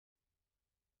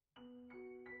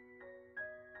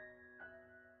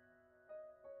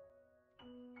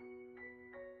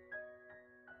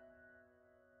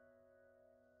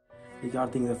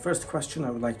Regarding the first question, I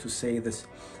would like to say this.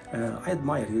 I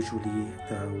admire usually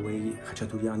the way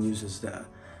Haciaturian uses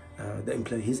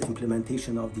his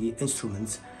implementation of the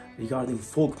instruments regarding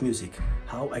folk music,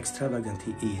 how extravagant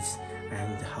he is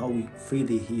and how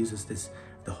freely he uses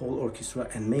the whole orchestra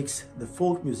and makes the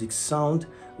folk music sound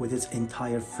with its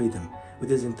entire freedom,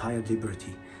 with its entire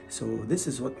liberty. So this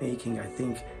is what making, I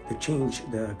think,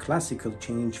 the classical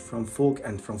change from folk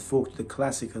and from folk to the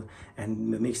classical, and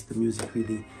makes the music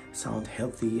really sound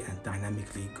healthy and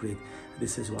dynamically great.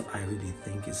 This is what I really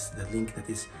think is the link that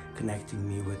is connecting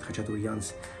me with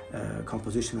Haciaturian's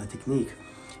compositional technique.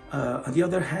 On the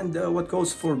other hand, what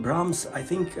goes for Brahms, I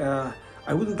think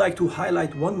I wouldn't like to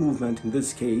highlight one movement in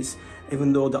this case,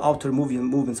 even though the outer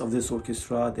movements of this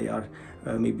orchestra, they are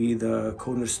maybe the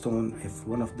cornerstone, if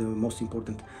one of the most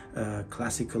important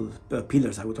classical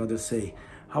pillars, I would rather say.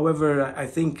 However, I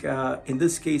think in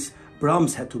this case,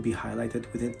 Brahms had to be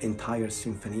highlighted with an entire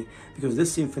symphony, because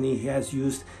this symphony he has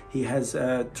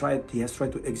tried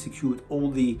to execute all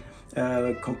the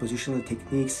compositional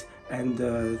techniques and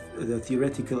the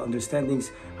theoretical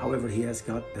understandings. However, he has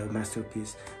got the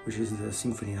masterpiece, which is the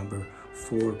Symphony No.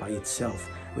 4 by itself,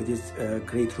 with its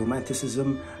great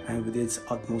romanticism and with its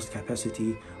utmost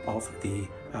capacity of the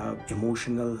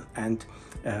emotional and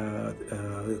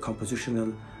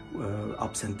compositional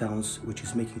ups and downs, which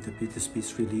is making this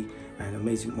piece really an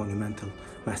amazing monumental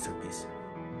masterpiece.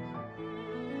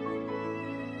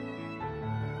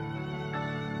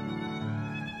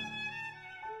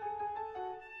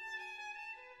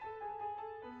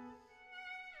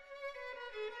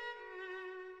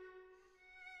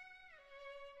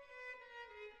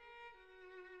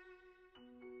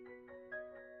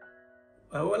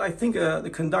 Well, I think the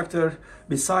conductor,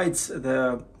 besides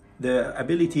the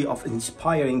ability of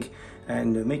inspiring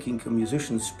and making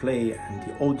musicians play and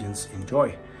the audience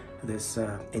enjoy, this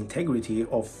integrity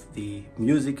of the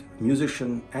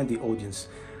musician and the audience,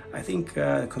 I think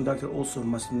conductor also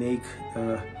must make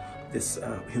this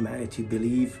humanity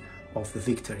believe of the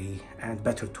victory and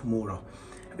better tomorrow.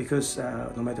 Because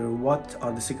no matter what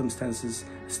are the circumstances,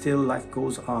 still life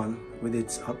goes on with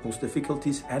its utmost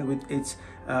difficulties and with its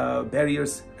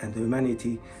barriers, and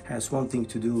humanity has one thing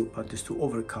to do, but is to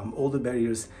overcome all the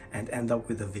barriers and end up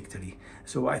with a victory.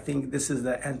 So I think this is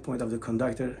the end point of the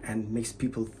conductor, and makes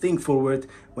people think forward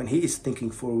when he is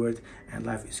thinking forward, and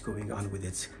life is going on with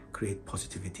its great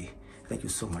positivity. Thank you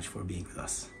so much for being with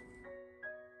us.